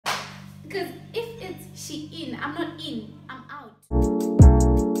Because if it's Shein, I'm not in, I'm out.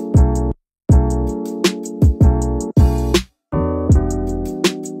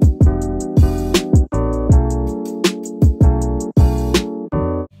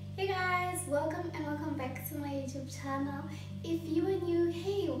 Hey guys, welcome and welcome back to my YouTube channel. If you are new,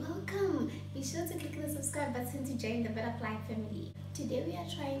 hey, welcome. Be sure to click the subscribe button to join the Butterfly family. Today we are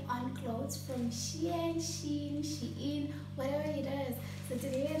trying on clothes from Shein, whatever it is. So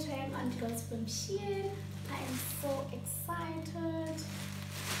today we are trying on clothes from Shein. I am so excited.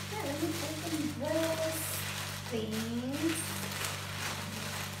 Yeah, let me open this thing.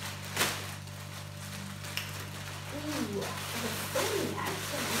 Ooh, there's so many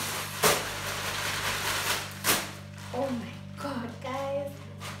items. Oh my god, guys.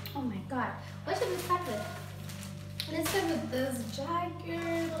 Oh my god. What should we start with? Let's start with this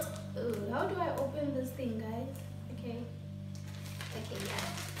jacket. Ooh, how do I open this thing, guys? Okay,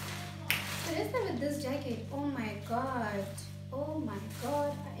 yeah. So let's start with this jacket. Oh my god. Oh my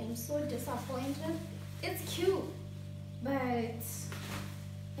god. I am so disappointed. It's cute, but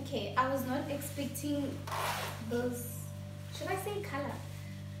okay, I was not expecting this. Should I say color?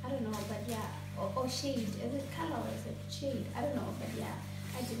 I don't know, but yeah. Or shade. Is it color or is it shade? I don't know, but yeah.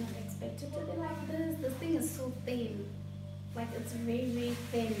 I did not expect it to be like this. This thing is so thin. Like, it's very, very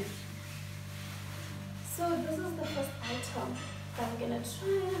thin. So this is the first item that I'm gonna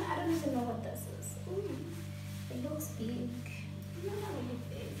try on. I don't even know what this is. Ooh, it looks big. No, not really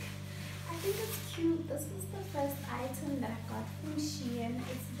big. I think it's cute. This is the first item that I got from Shein.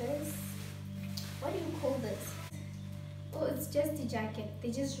 It's this. What do you call this? Oh, it's just the jacket.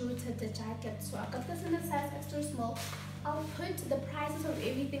 They just rooted the jacket. So I got this in a size extra small. I'll put the prices of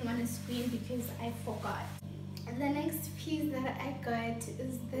everything on the screen because I forgot. And the next piece that I got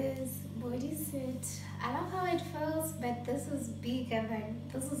is this bodysuit. I love how it feels, but this is bigger than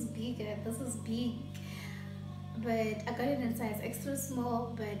this is bigger. This is big. But I got it in size extra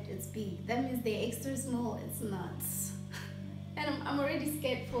small, but it's big. That means the extra small it's not. And I'm already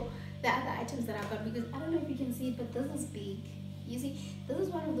scared for the other items that I got because I don't know if you can see it, but this is big. You see, this is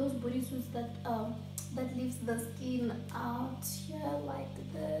one of those bodysuits that leaves the skin out here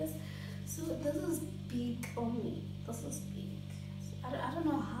like this. So this is big on me. This is big. So I don't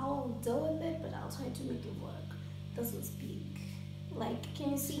know how I'll deal with it, but I'll try to make it work. This is big. Like,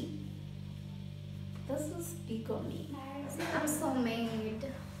 can you see? This is big on me. I'm so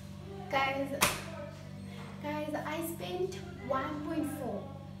mad. Guys, I spent 1.4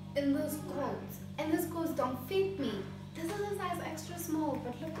 in those clothes, and these clothes don't fit me. This is a size extra small,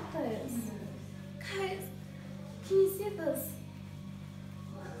 but look at this. Guys, can you see this?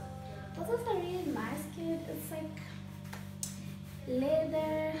 This is a really nice kit. It's like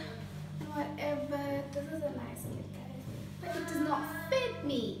leather and whatever. This is a nice kit, guys. But it does not fit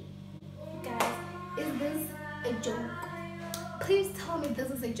me. Guys, is this a joke? Please tell me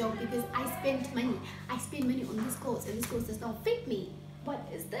this is a joke because I spent money. I spent money on these clothes and these clothes does not fit me. What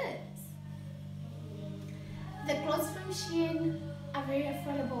is this? The clothes from Shein are very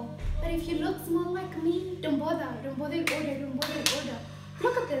affordable. But if you look small like me, don't bother order.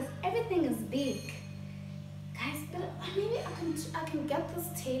 Look at this, everything is big. Guys, but maybe I can get this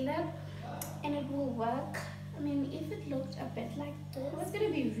tailored and it will work. I mean, if it looked a bit like this, it's gonna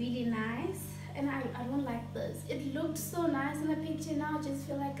be really nice. And I don't like this. It looked so nice in the picture, now I just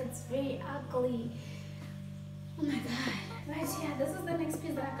feel like it's very ugly. Oh my god. But yeah, this is the next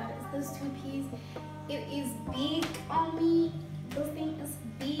piece that I got. It's this two-piece. It is big on me. This thing is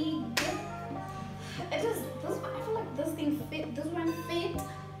big. I feel like this thing fit. This one fit,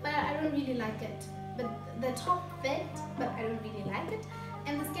 but I don't really like it. But the top fit, but I don't really like it.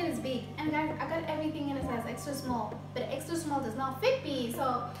 And the skin is big. And guys, I got everything in a size extra small, but extra small does not fit me.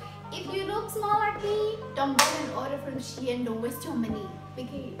 So if you look small like me, don't buy an order from Shein. Don't waste your money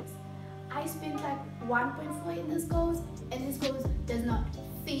because I spent like 1.4 in this clothes, and this clothes does not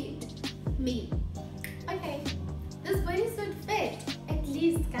fit me. Okay, this bodysuit fit. At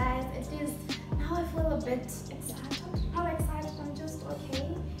least, guys, at least. Now I feel a bit excited. Not excited, I'm just okay.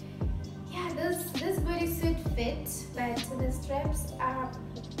 Yeah, this bodysuit fit, but the straps are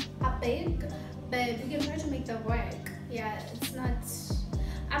big, but we can try to make them work. Yeah, it's not.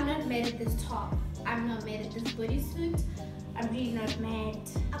 I'm not mad at this top. I'm not mad at this bodysuit. I'm really not mad.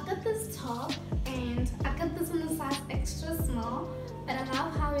 I got this top and I got this in the size extra small, but I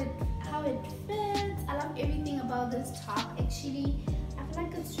love how it fits. I love everything about this top. Actually, I feel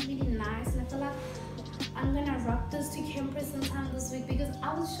like it's really nice, and I feel like I'm gonna rock this to campers sometime this week because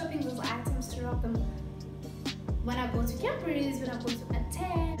I was shopping those items to rock them when I go to campers, when I go to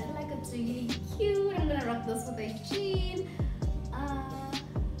attend. I feel like it's really cute. I'm gonna rock this with a jean.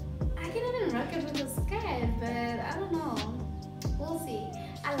 I can it with a skirt, but I don't know. We'll see.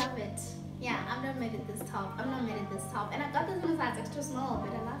 I love it. Yeah, I'm not mad at this top. I'm not mad at this top. And I got this in a size extra small,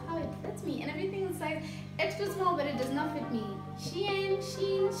 but I love how it fits me. And everything is size extra small, but it does not fit me. Shein,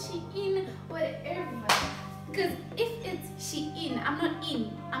 whatever. Because if it's Shein, I'm not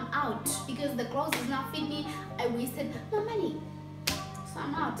in, I'm out. Because the clothes does not fit me, I wasted my money. So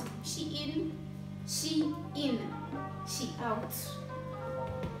I'm out. Shein, she out.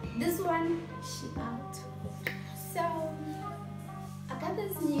 This one, she out. So I got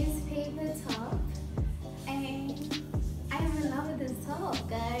this newspaper top, and I am in love with this top,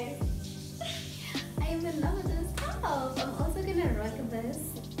 guys. I am in love with this top. I'm also gonna rock this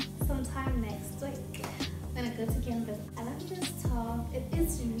sometime next week. I'm gonna go to campus. I love this top. It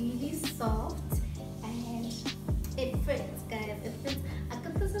is really soft and it fits, guys. It fits. I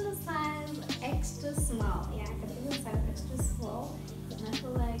got this in a size extra small. Yeah, I got this in a size extra small, and I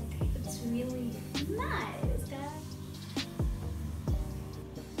feel like it's really nice, guys.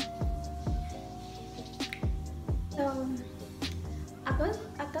 So I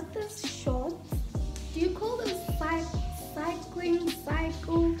got this short. Do you call them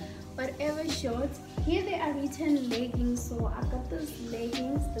cycle, whatever shorts? Here they are written leggings, so I got those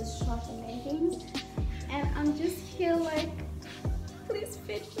leggings, the short leggings, and I'm just here like, please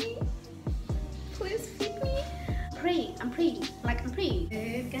fit me, please fit me. I'm pretty.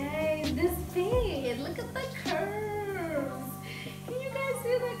 Guys, this fit, look at the curves. Can you guys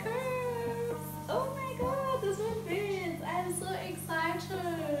see the curves? Oh my god, this one fits. I'm so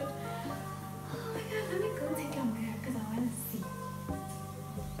excited. Oh my god, let me go take a mirror because I want to see.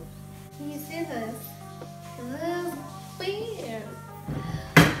 Can you see this? This fit.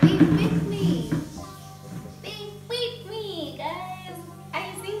 They fit me. They fit me, guys. Are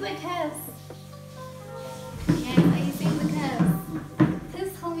you seeing the curves? Yes, are you seeing the curves?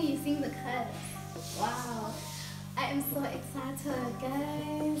 Please tell me you're seeing the curves. Wow. I am so excited,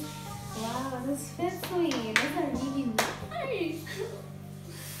 guys. Wow, this fits me. These are really nice.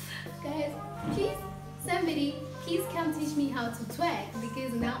 Guys, please, somebody, please come teach me how to twerk,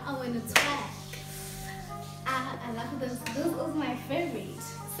 because now I want to twerk. I love this. This is my favorite.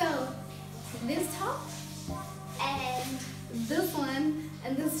 So, this top and this one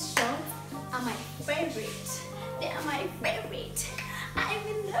and this short are my favorite. They are my favorite. I'm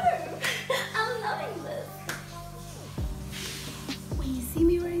in love. I'm loving this. When you see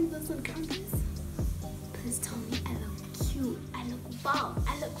me wearing this on campus, please tell me I look cute, I look wow,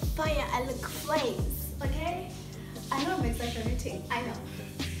 I look fire, I look flames, okay? I know it makes like everything, I know.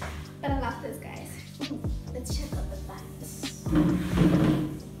 But I love this, guys. Let's check out the pants.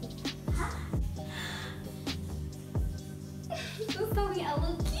 Huh? Just tell me I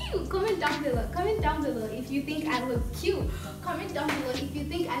look cute. Comment down below. Comment down below if you think I look cute. Comment down below if you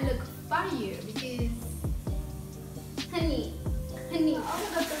think I look fire, because honey, I also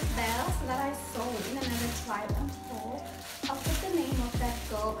got this belt that I sold in another tribe and haul. I'll put the name of that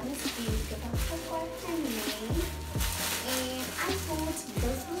girl on the screen because I forgot her name. And I thought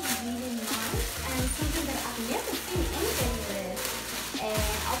this was really nice and something that I've never seen anybody with. And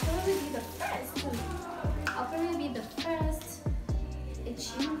I'll probably be the first.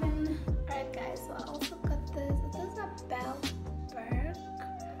 Achievement. Alright guys, so I also got this. It is a belt bag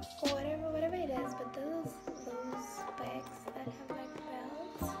or whatever it is, but those bags that have like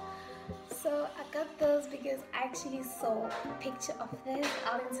belts. So I got those because I actually saw a picture of this.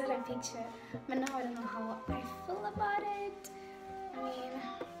 I'll insert a picture, but now I don't know how I feel about it. I mean,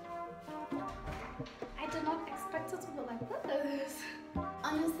 I did not expect it to be like this.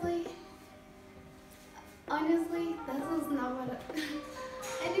 Honestly, this is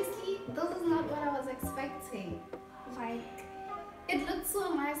not what I was expecting. Like, it looks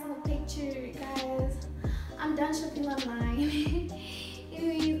so nice on the picture, guys. I'm done shopping online.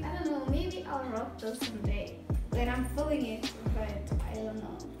 Anyways, I don't know, maybe I'll rock this someday when I'm feeling it, but I don't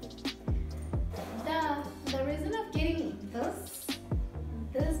know. The reason of getting this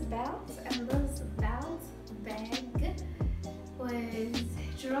belt and this belt bag was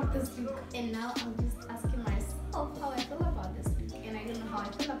to rock this look, and now I'm just asking myself how I feel about this look, and I don't know how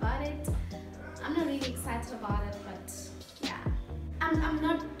I feel about it. I'm not really excited about it, but yeah. I'm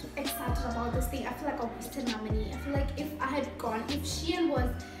not excited about this thing. I feel like I wasted my money. I feel like if Shein was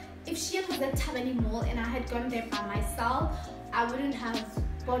at Taverny Mall and I had gone there by myself, I wouldn't have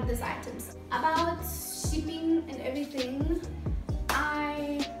bought these items. About shipping and everything,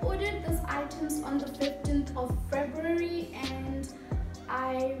 I ordered these items on the 15th of February and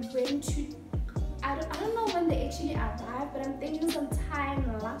I I don't know when they actually arrived, but I'm thinking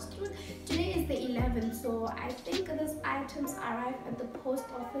sometime last week. Today is the 11th, so I think these items arrived at the post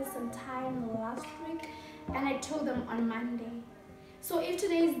office sometime last week, and I told them on Monday. So if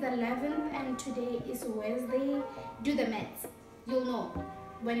today is the 11th and today is Wednesday, do the maths. You'll know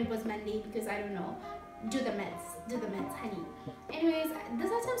when it was Monday, because I don't know. Do the maths, honey. Anyways,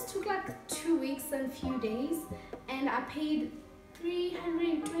 these items took like 2 weeks and few days, and I paid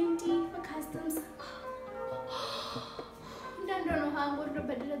 320 for customs. I don't know how I'm going to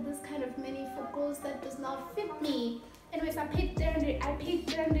budget this kind of money for clothes that does not fit me. Anyways, I paid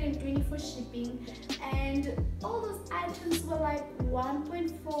 320 for shipping, and all those items were like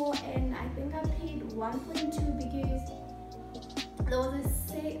 1.4, and I think I paid 1.2 because there was a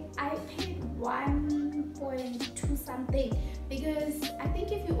sale. I paid 1.2 something, because I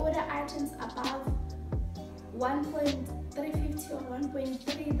think if you order items above 1.350 or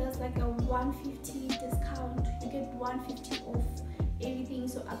 1.3, there's like a 150 discount. You get 150 off everything,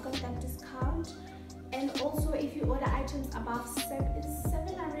 so I got that discount. And also if you order items above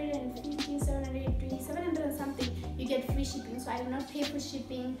 750, 720, 700 and something, you get free shipping. So I did not pay for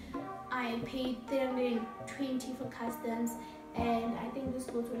shipping. I paid 320 for customs, and I think this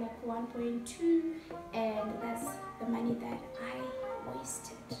goes to like 1.2, and that's the money that I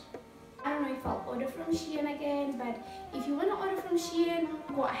wasted. I don't know if I'll order from Shein again, but if you want to order from Shein,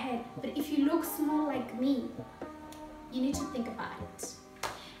 go ahead. But if you look small like me, you need to think about it.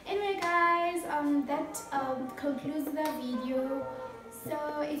 Anyway guys, that concludes the video.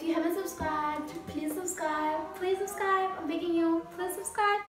 So if you haven't subscribed, please subscribe. I'm begging you, please subscribe.